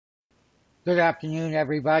Good afternoon,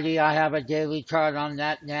 everybody. I have a daily chart on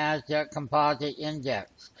that Nasdaq Composite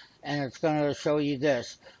Index, and it's going to show you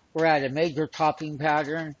this. We're at a major topping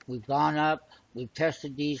pattern. We've gone up. We've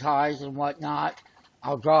tested these highs and whatnot.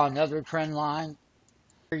 I'll draw another trend line.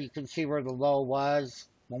 Here you can see where the low was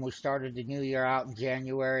when we started the new year out in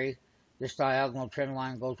January. This diagonal trend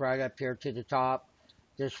line goes right up here to the top.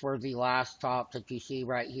 This were the last top that you see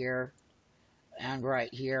right here and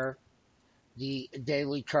right here. The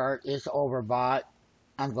daily chart is overbought.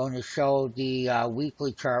 I'm going to show the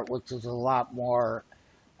weekly chart, which is a lot more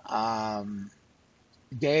um,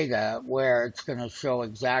 data, where it's going to show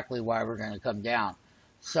exactly why we're going to come down.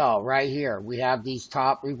 So right here, we have these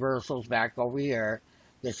top reversals back over here.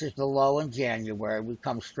 This is the low in January. We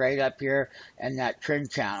come straight up here and that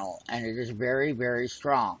trend channel, and it is very, very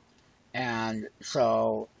strong. And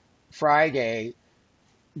so Friday,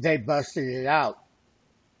 they busted it out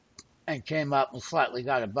and came up and slightly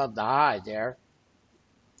got above the high there.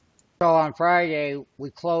 So on Friday, we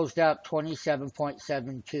closed up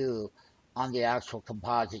 27.72 on the actual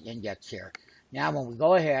composite index here. Now, when we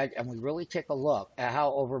go ahead and we really take a look at how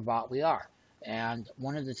overbought we are, and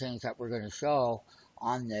one of the things that we're going to show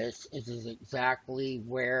on this is exactly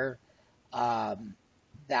where um,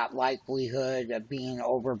 that likelihood of being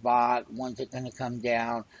overbought, when's it going to come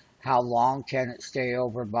down, how long can it stay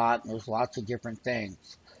overbought, and there's lots of different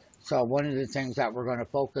things. So one of the things that we're going to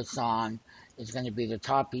focus on is going to be the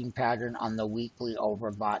topping pattern on the weekly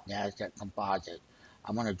overbought Nasdaq Composite.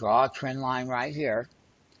 I'm going to draw a trend line right here,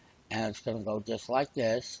 and it's going to go just like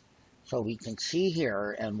this, so we can see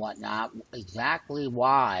here and whatnot exactly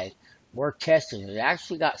why we're testing it. It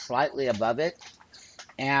actually got slightly above it,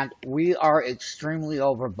 and we are extremely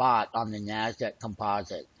overbought on the Nasdaq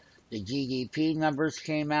Composite. The GDP numbers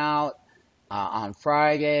came out on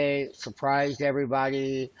Friday, surprised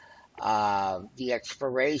everybody. The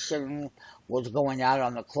expiration was going out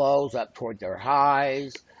on the close up toward their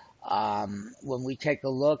highs. When we take a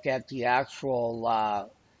look at the actual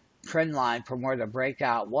trend line from where the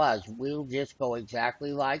breakout was, we'll just go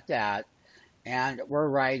exactly like that. And we're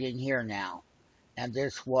right in here now. And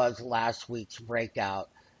this was last week's breakout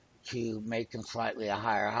to making slightly a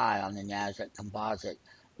higher high on the Nasdaq Composite.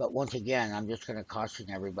 But once again, I'm just going to caution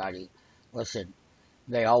everybody, listen,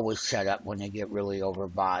 they always set up when they get really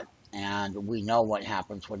overbought. And we know what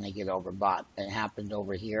happens when they get overbought. It happened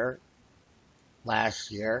over here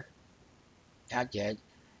last year. That did.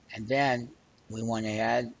 And then we went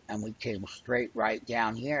ahead and we came straight right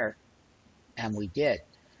down here. And we did.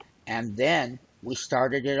 And then we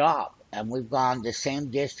started it off. And we've gone the same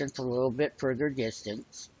distance, a little bit further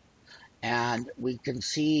distance. And we can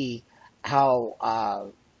see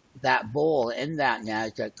how that bull in that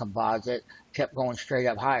Nasdaq Composite kept going straight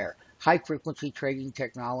up higher. High frequency trading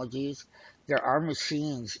technologies, there are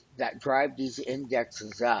machines that drive these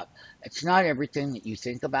indexes up. It's not everything that you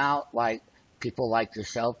think about, like people like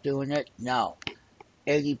yourself doing it. No,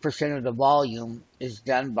 80% of the volume is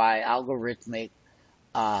done by algorithmic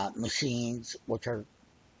machines, which are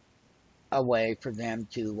a way for them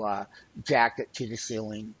to jack it to the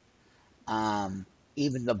ceiling. Um,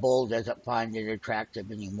 Even the bull doesn't find it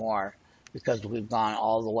attractive anymore because we've gone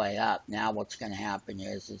all the way up. Now what's going to happen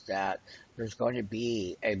is that there's going to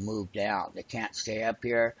be a move down. They can't stay up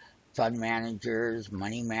here. Fund managers,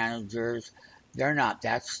 money managers, they're not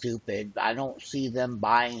that stupid. I don't see them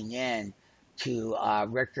buying in to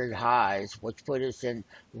record highs, which put us in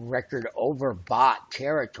record overbought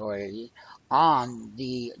territory on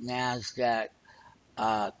the NASDAQ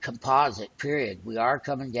composite period. We are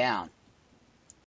coming down.